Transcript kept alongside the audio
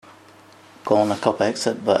Colin, a cup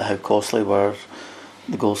exit, but how costly were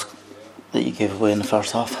the goals that you gave away in the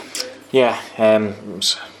first half? Yeah,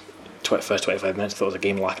 first 25 minutes I thought it was a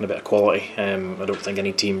game lacking a bit of quality. I don't think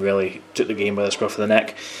any team really took the game by the scruff of the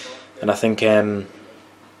neck, and I think the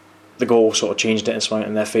goal sort of changed it and swung it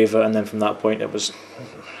in their favour, and then from that point it was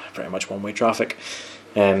pretty much one-way traffic.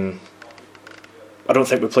 I don't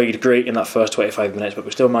think we played great in that first 25 minutes, but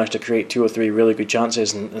we still managed to create 2 or 3 really good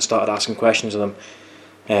chances and started asking questions of them.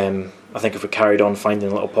 I think if we carried on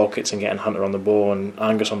finding little pockets and getting Hunter on the ball and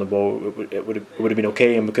Angus on the ball, it would have been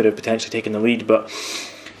okay, and we could have potentially taken the lead. But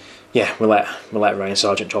yeah, we let Ryan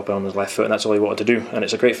Sargent chop it on his left foot, and that's all he wanted to do. And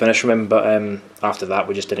it's a great finish from him. But after that,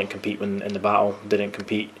 we just didn't compete in the battle. Didn't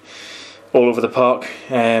compete all over the park,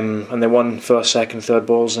 and they won first, second, third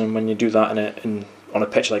balls. And when you do that on a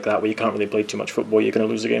pitch like that, where you can't really play too much football, you're going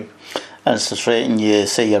to lose the game. And it's frustrating. You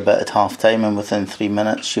say you're about at half time, and within 3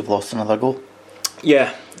 minutes you've lost another goal.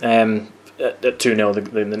 Yeah, at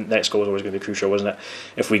 2-0 the next goal is always going to be crucial, wasn't it?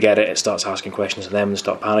 If we get it, it starts asking questions of them and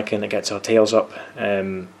start panicking, it gets our tails up,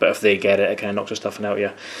 but if they get it kind of knocks the stuffing out of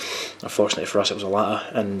you. Unfortunately for us it was a latter,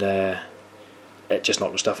 and it just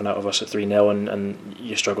knocked the stuffing out of us at 3-0, and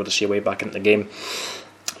you struggle to see a way back into the game.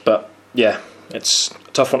 But yeah, it's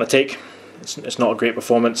a tough one to take. It's not a great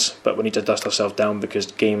performance, but we need to dust ourselves down,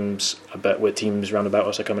 because games with teams round about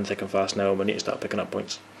us are coming thick and fast now, and we need to start picking up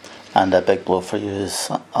points. And a big blow for you is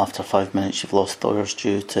after 5 minutes you've lost Thoyers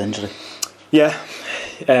due to injury. Yeah,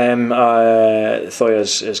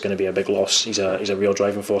 Thoyers is going to be a big loss. He's a real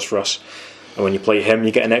driving force for us. And when you play him,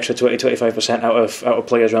 you get an extra 20-25% out of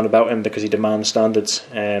players round about him, because he demands standards.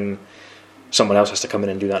 Someone else has to come in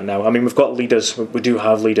and do that now. I mean, we've got leaders. We do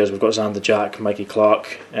have leaders. We've got Xander Jack, Mikey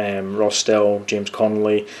Clark, Ross Still, James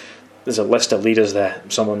Connolly. There's a list of leaders there.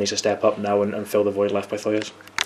 Someone needs to step up now and fill the void left by Thoyers.